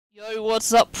Yo,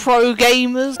 what's up, pro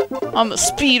gamers? I'm a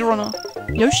speedrunner.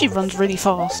 Yoshi runs really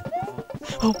fast.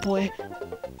 Oh boy.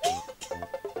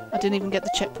 I didn't even get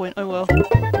the checkpoint, oh well.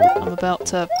 I'm about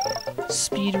to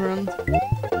speedrun.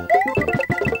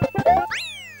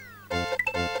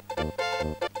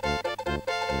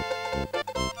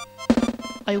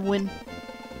 I win.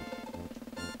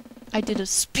 I did a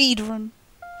speedrun.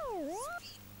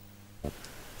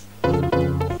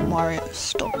 Mario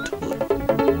stopped.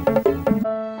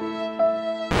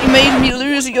 You made me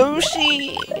lose,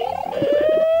 Yoshi!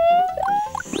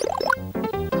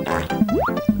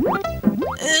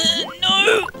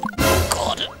 No!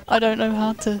 God! I don't know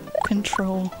how to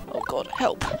control. Oh god,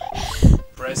 help.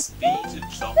 Press B to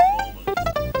jump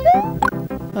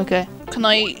normally. Okay. Can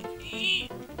I...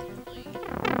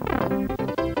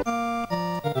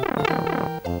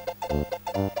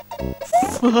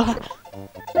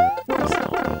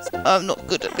 I'm not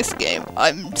good at this game.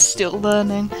 I'm still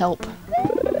learning. Help.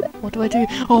 What do I do?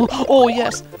 Oh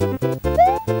yes!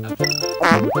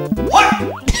 What?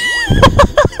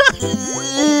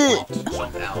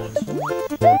 Jump out.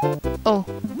 Oh,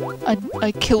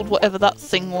 I killed whatever that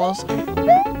thing was.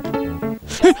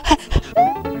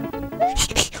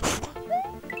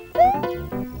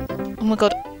 Oh my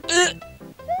god.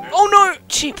 Oh no!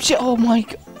 Cheap shit! Oh my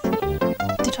god.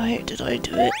 Did I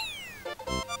do it?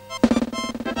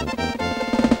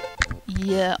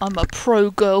 Yeah, I'm a pro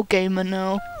girl gamer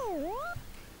now.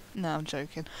 No, I'm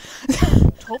joking.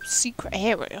 Top secret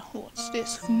area. What's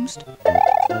this? Who's?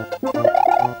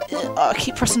 I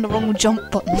keep pressing the wrong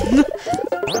jump button.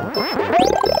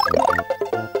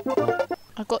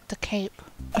 I got the cape.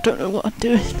 I don't know what I'm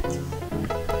doing.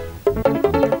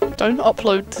 Don't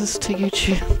upload this to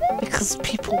YouTube because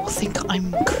people will think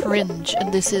I'm cringe,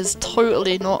 and this is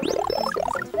totally not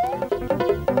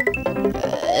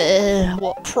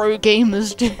what pro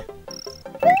gamers do.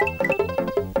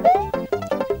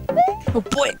 Oh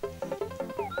boy!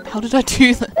 How did I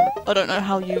do that? I don't know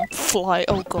how you fly.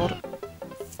 Oh god.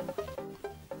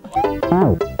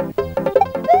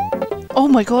 Oh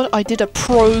my god, I did a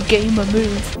pro gamer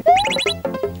move.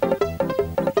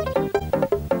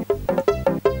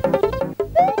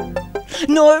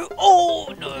 No!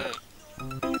 Oh no!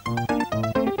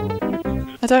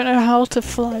 I don't know how to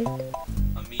fly.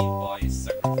 I mean by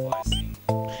sacrificing.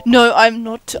 No, I'm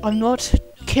not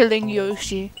killing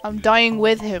Yoshi. I'm dying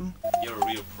with him. You're a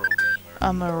real pro gamer.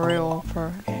 I'm a real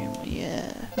pro gamer,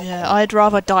 yeah. Yeah, I'd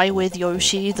rather die with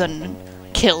Yoshi than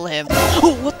kill him.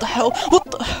 Oh, what the hell?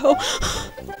 What the hell?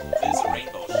 There's a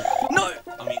rainbow shot. No!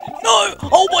 I mean, No!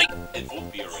 Oh my! it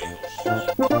would be a rainbow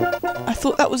shot. I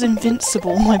thought that was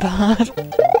invincible, my bad.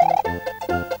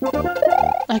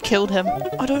 I killed him.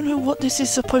 I don't know what this is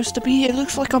supposed to be. It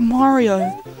looks like a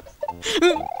Mario.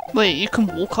 Wait, you can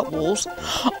walk up walls?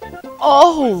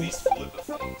 Oh! At least flip a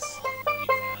face.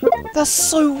 You can. That's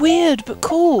so weird, but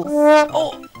cool.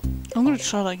 Oh! I'm gonna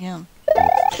try that again.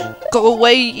 Go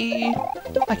away!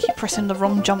 I keep pressing the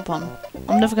wrong jump button.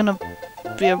 I'm never gonna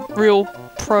be a real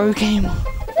pro gamer.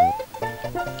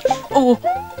 Oh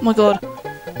my god.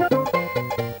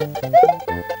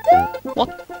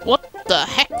 What the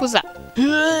heck was that?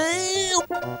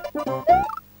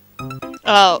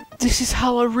 Oh, this is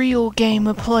how a real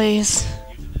gamer plays.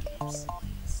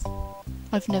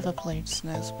 I've never played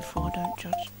SNES before, don't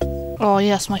judge. Oh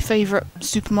yes, my favourite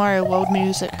Super Mario World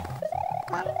music.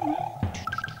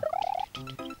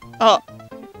 Oh,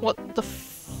 what the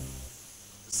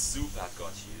Super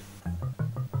got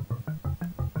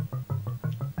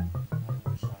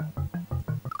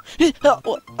you.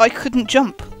 Oh, I couldn't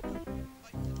jump.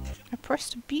 I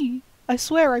pressed B. I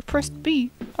swear I pressed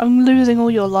B. I'm losing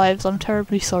all your lives, I'm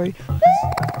terribly sorry.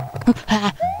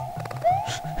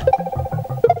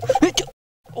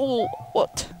 Oh,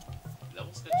 what? That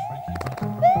was a bit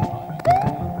tricky.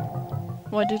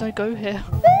 Why did I go here?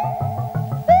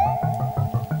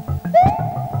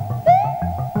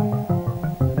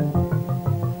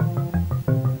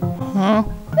 Huh?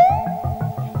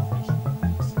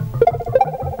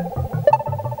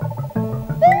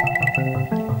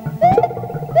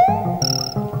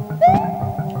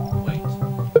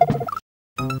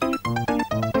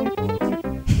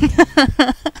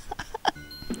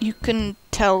 You can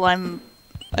tell I'm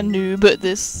a noob at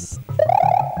this.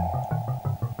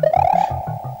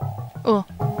 Oh.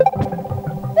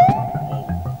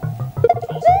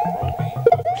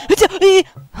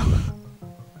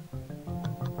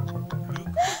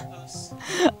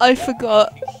 I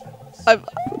forgot.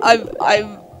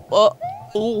 What?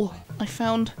 Oh, I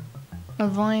found a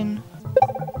vine.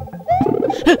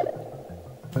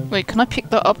 Wait, can I pick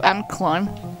that up and climb?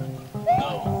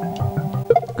 No.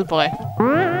 Goodbye.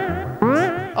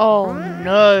 Oh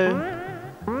no.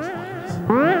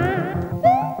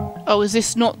 Oh, is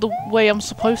this not the way I'm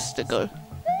supposed to go?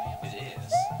 It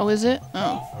is. Oh, is it?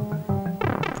 Oh.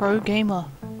 Pro gamer.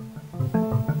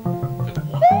 With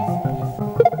 1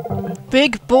 health.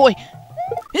 Big boy!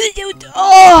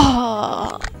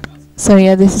 Oh! So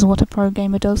yeah, this is what a pro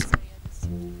gamer does.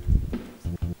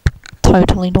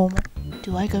 Totally normal.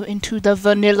 Do I go into the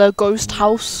vanilla ghost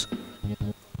house?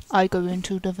 I go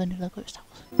into the vanilla ghost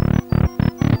house.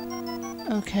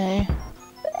 Okay.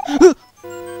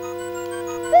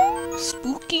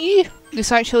 Spooky!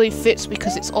 This actually fits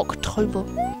because it's October.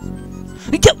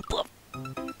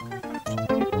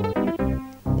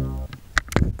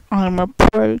 I'm a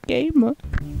pro gamer.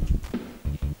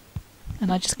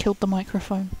 And I just killed the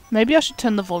microphone. Maybe I should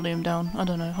turn the volume down. I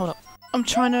don't know. Hold up. I'm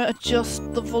trying to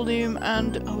adjust the volume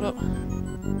and... Hold up.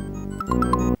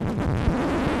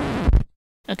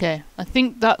 Okay. I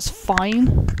think that's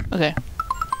fine. Okay.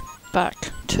 Back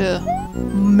to...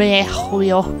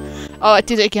 Merio. Oh, I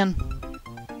did it again.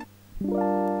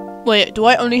 Wait, do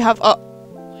I only have...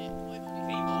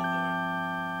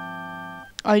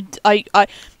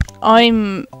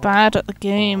 I'm bad at the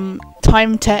game.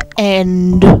 Time to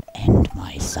end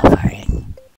my suffering.